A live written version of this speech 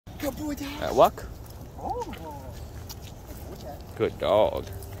Good boy, Dad. Walk. Oh. Good dog.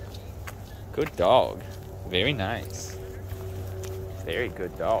 Good dog. Very nice. Very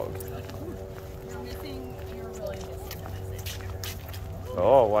good dog. You're really missing the message.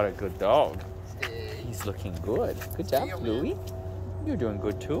 Oh, what a good dog. Stay. He's looking good. Good job, Stay, Louie. You're doing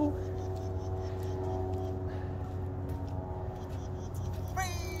good too.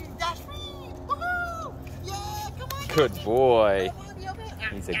 Free. Dash free. Woohoo. Yeah, come on. Good boy. Come on, Yoga.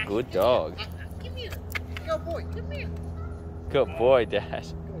 He's a good dog. Come here. Good boy. Come here. Good boy, Dad.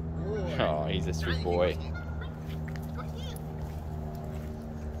 Good boy. Oh, he's a sweet boy. Go ahead.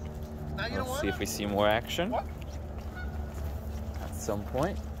 Now you don't Let's want see if we see more action What? at some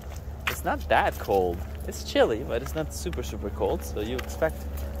point. It's not that cold. It's chilly, but it's not super, super cold, so you expect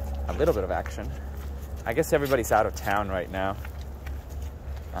a little bit of action. I guess everybody's out of town right now.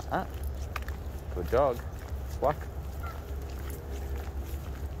 Good dog. Walk.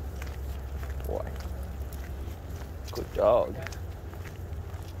 Boy. Good dog.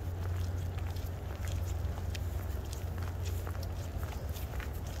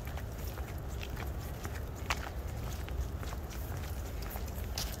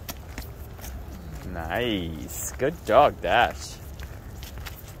 Nice. Good dog, Dash.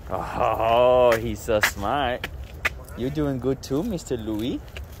 Oh, he's so smart. You're doing good too, Mr. Louie.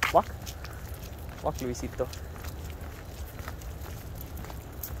 Walk. Walk, Luisito.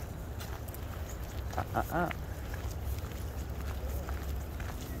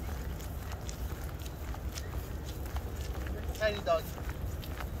 Tiny dog.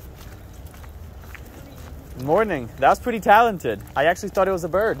 Morning. That was pretty talented. I actually thought it was a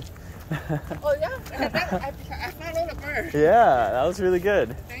bird. Oh, yeah? I found out a bird. Yeah, that was really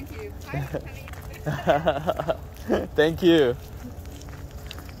good. Thank you. Hi, honey. Thank you.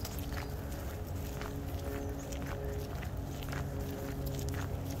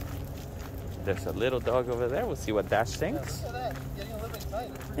 There's a little dog over there. We'll see what Dash thinks. Look at that. He's getting a little bit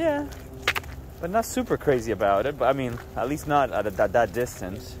excited. Yeah, but not super crazy about it. But I mean, at least not at that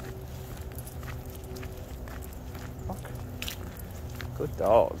distance. Fuck. Good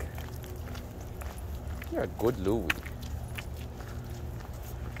dog. You're a good Louie.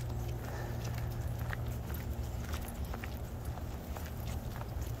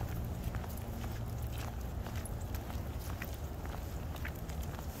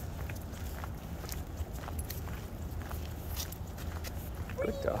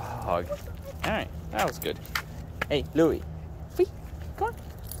 Good dog. All right, that was good. Hey, Louie. Whee, come on.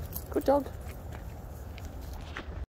 Good dog.